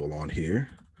handle on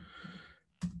here.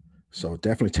 So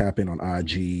definitely tap in on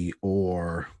IG,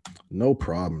 or no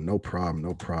problem, no problem,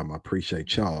 no problem. I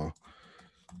appreciate y'all.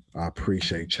 I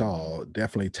appreciate y'all.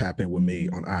 Definitely tap in with me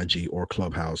on IG or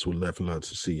Clubhouse. Would definitely love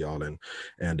to see y'all, and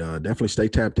definitely stay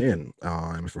tapped in.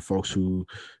 And for folks who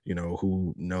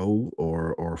who know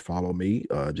or follow me,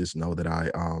 just know that I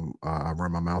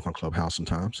run my mouth on Clubhouse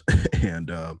sometimes,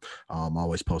 and I'm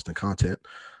always posting content.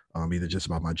 Either just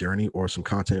about my journey or some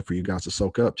content for you guys to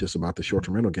soak up just about the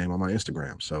short-term rental game on my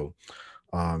Instagram. So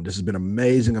this has been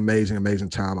amazing, amazing, amazing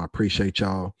time. I appreciate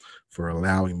y'all for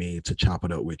allowing me to chop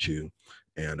it up with you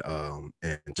and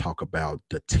talk about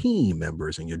the team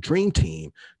members and your dream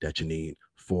team that you need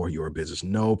for your business.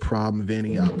 No problem,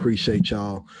 Vinny. I appreciate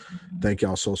y'all. Thank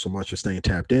y'all so much for staying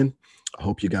tapped in. I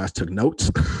hope you guys took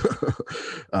notes.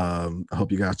 I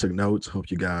hope you guys took notes. Hope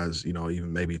you guys,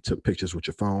 even maybe took pictures with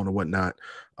your phone or whatnot.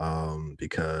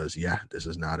 Because yeah, this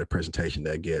is not a presentation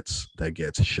that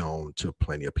gets shown to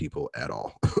plenty of people at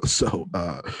all. So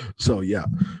yeah,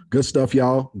 good stuff,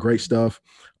 y'all. Great stuff.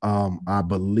 I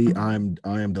believe I am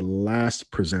the last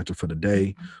presenter for the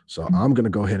day. So I'm gonna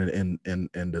go ahead and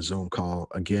end the Zoom call.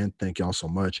 Again, thank y'all so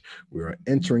much. We are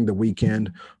entering the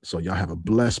weekend. So y'all have a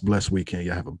blessed weekend.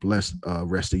 Y'all have a blessed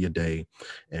rest of your day,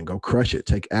 and go crush it.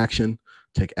 Take action.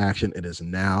 Take action. It is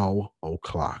now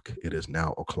o'clock. It is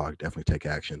now o'clock. Definitely take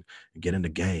action and get in the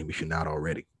game if you're not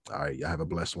already. All right. Y'all have a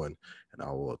blessed one, and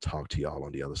I will talk to y'all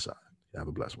on the other side. Y'all have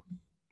a blessed one.